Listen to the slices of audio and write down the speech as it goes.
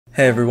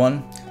Hey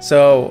everyone,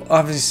 so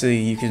obviously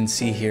you can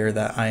see here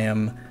that I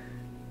am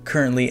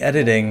currently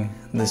editing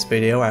this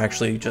video. I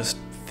actually just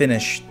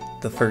finished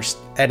the first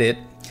edit,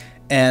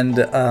 and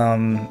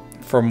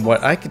from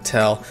what I could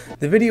tell,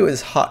 the video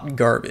is hot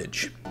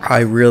garbage.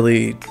 I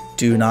really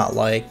do not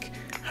like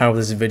how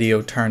this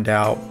video turned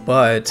out,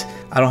 but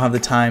I don't have the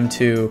time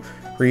to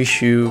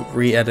reshoot,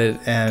 re-edit,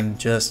 and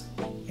just,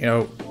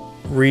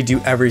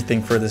 redo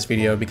everything for this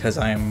video because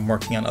I am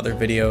working on other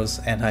videos,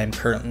 and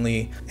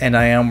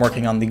I am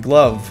working on the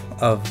glove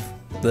of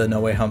the No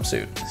Way Home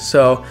suit.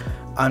 So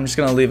I'm just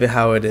gonna leave it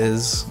how it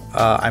is.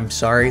 I'm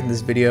sorry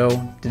this video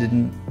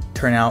didn't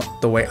turn out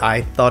the way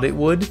I thought it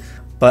would,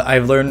 but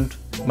I've learned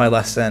my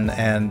lesson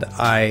and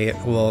I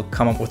will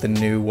come up with a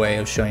new way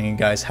of showing you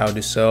guys how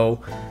to sew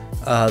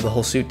the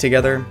whole suit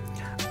together.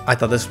 I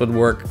thought this would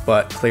work,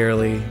 but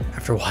clearly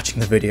after watching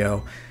the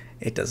video,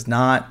 it does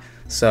not.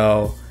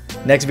 So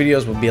next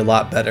videos will be a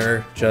lot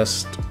better.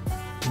 Just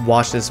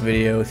watch this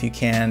video if you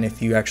can, if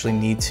you actually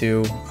need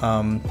to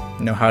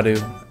know how to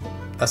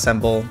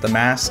assemble the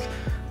mask.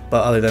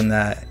 But other than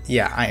that,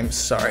 yeah, I am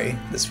sorry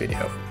this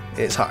video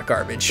is hot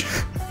garbage.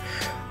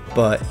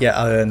 But yeah,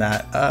 other than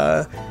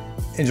that,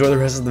 enjoy the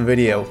rest of the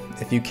video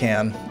if you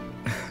can.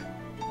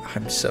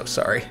 I'm so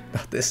sorry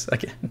about this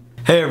again.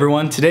 Hey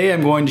everyone, today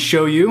I'm going to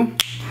show you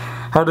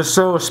how to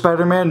sew a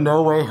Spider-Man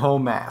No Way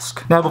Home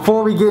mask. Now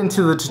before we get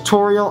into the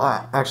tutorial,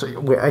 actually,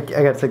 wait, I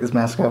gotta take this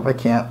mask off, I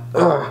can't.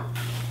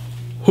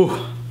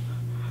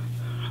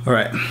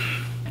 Alright.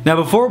 Now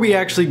before we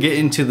actually get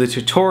into the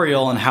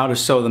tutorial on how to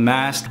sew the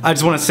mask, I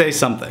just want to say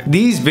something.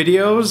 These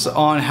videos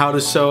on how to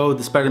sew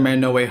the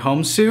Spider-Man No Way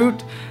Home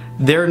suit,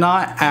 they're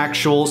not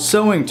actual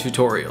sewing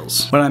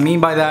tutorials. What I mean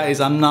by that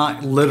is I'm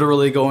not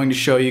literally going to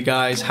show you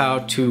guys how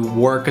to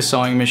work a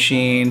sewing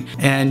machine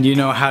and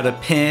how to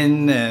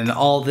pin and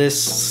all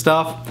this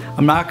stuff.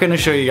 I'm not going to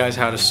show you guys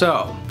how to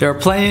sew. There are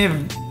plenty of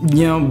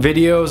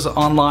videos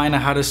online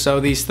on how to sew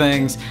these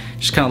things.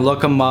 Just kind of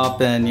look them up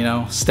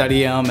and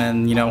study them,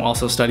 and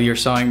also study your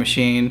sewing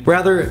machine.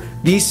 Rather,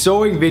 these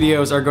sewing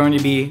videos are going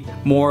to be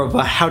more of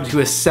a how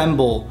to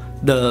assemble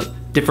the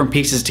different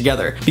pieces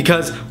together,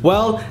 because,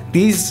 well,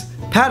 these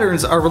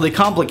patterns are really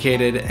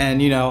complicated,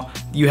 and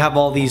you have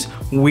all these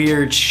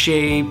weird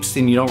shapes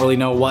and you don't really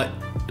know what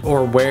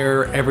or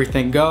where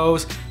everything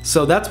goes.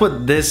 So that's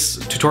what this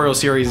tutorial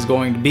series is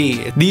going to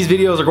be. These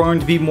videos are going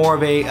to be more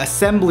of a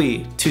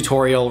assembly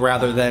tutorial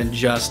rather than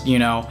just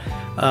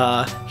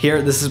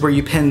here, this is where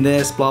you pin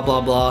this, blah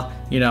blah blah.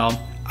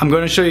 I'm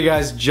going to show you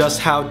guys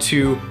just how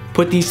to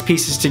put these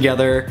pieces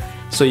together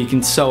so you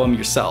can sew them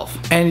yourself.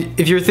 And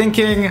if you're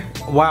thinking,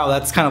 wow,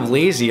 that's kind of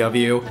lazy of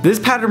you, this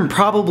pattern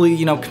probably,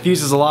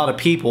 confuses a lot of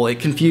people. It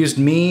confused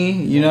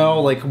me,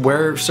 like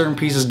where certain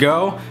pieces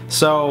go.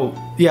 So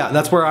yeah,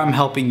 that's where I'm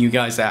helping you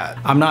guys at.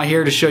 I'm not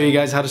here to show you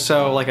guys how to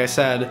sew, like I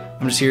said.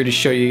 I'm just here to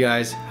show you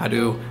guys how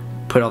to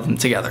put all of them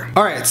together.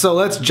 All right, so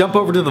let's jump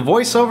over to the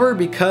voiceover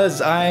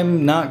because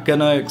I'm not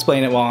gonna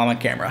explain it while I'm on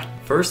camera.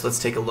 First, let's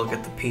take a look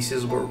at the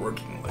pieces we're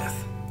working with.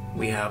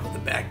 We have the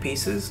back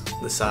pieces,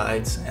 the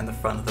sides, and the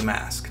front of the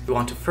mask. We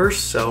want to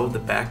first sew the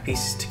back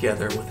pieces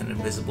together with an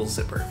invisible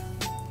zipper.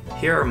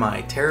 Here are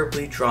my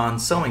terribly drawn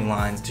sewing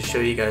lines to show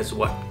you guys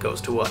what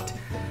goes to what.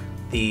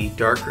 The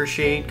darker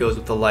shade goes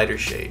with the lighter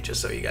shade, just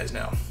so you guys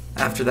know.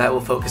 After that, we'll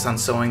focus on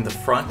sewing the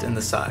front and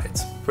the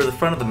sides. For the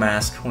front of the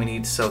mask, we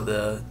need to sew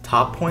the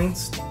top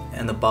points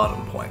and the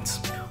bottom points.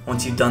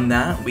 Once you've done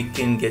that, we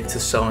can get to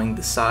sewing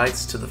the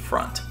sides to the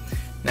front.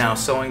 Now,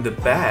 sewing the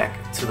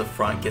back to the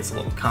front gets a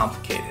little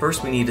complicated.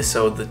 First, we need to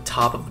sew the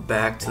top of the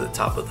back to the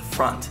top of the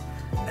front.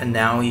 And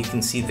now you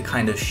can see the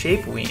kind of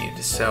shape we need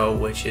to sew,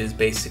 which is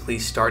basically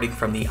starting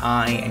from the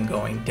eye and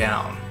going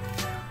down.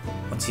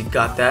 Once you've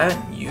got that,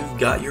 you've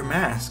got your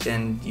mask,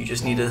 and you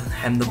just need to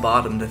hem the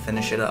bottom to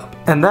finish it up.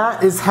 And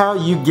that is how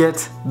you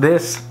get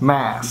this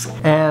mask.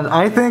 And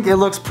I think it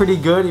looks pretty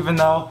good, even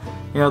though,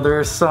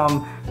 there's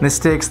some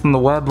mistakes in the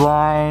web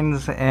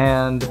lines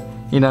and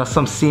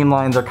some seam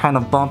lines are kind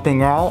of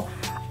bumping out.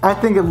 I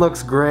think it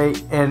looks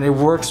great, and it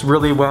works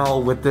really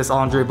well with this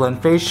Andre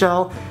Blend face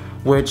shell,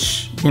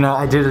 which,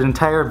 I did an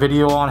entire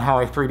video on how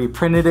I 3D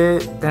printed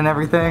it and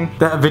everything.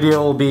 That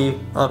video will be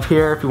up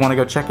here if you want to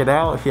go check it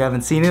out if you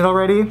haven't seen it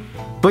already.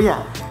 But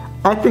yeah,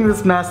 I think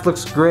this mask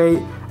looks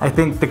great. I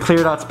think the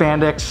clear dot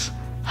spandex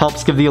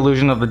helps give the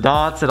illusion of the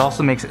dots. It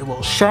also makes it a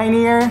little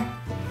shinier,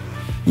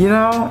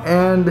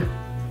 and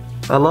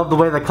I love the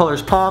way the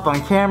colors pop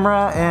on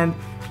camera, and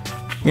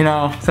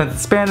since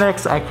it's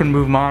spandex, I can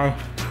move my,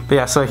 but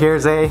yeah, so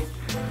here's a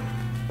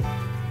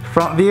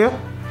front view,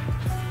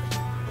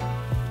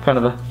 kind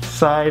of a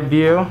side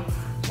view,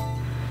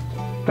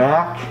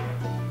 back,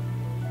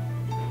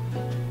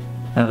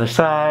 another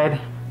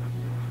side,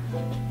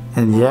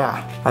 and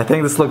yeah, I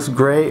think this looks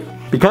great.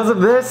 Because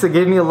of this, it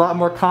gave me a lot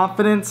more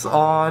confidence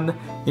on,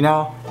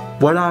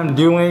 what I'm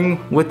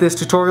doing with this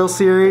tutorial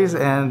series,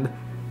 and,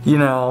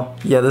 yeah,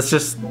 this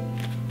just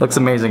looks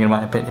amazing in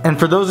my opinion. And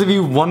for those of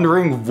you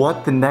wondering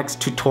what the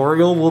next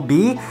tutorial will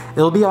be,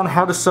 it'll be on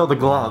how to sew the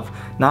glove.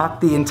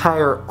 Not the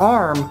entire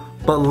arm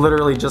but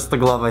literally just the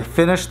glove. I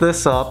finished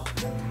this up.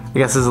 I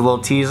guess this is a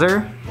little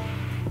teaser.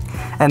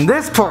 And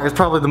this part is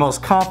probably the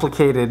most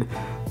complicated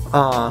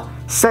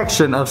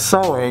section of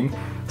sewing.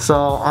 So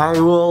I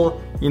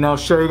will,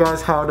 show you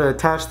guys how to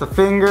attach the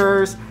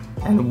fingers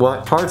and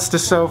what parts to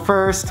sew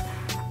first.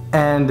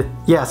 And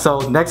yeah, so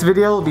next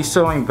video will be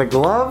sewing the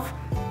glove,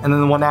 and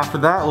then the one after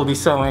that will be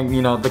sewing,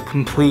 the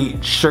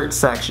complete shirt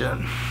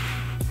section.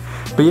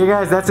 But yeah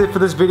guys, that's it for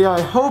this video.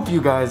 I hope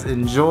you guys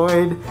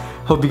enjoyed.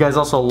 Hope you guys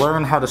also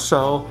learn how to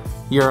sew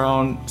your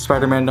own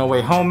Spider-Man No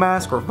Way Home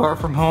mask, or Far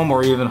From Home,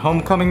 or even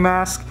Homecoming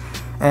mask.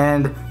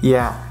 And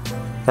yeah,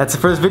 that's it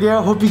for this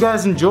video. Hope you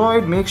guys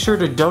enjoyed. Make sure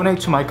to donate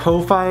to my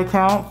Ko-Fi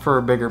account for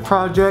bigger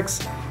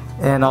projects.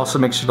 And also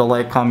make sure to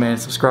like, comment,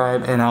 and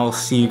subscribe. And I will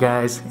see you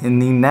guys in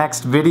the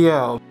next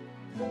video.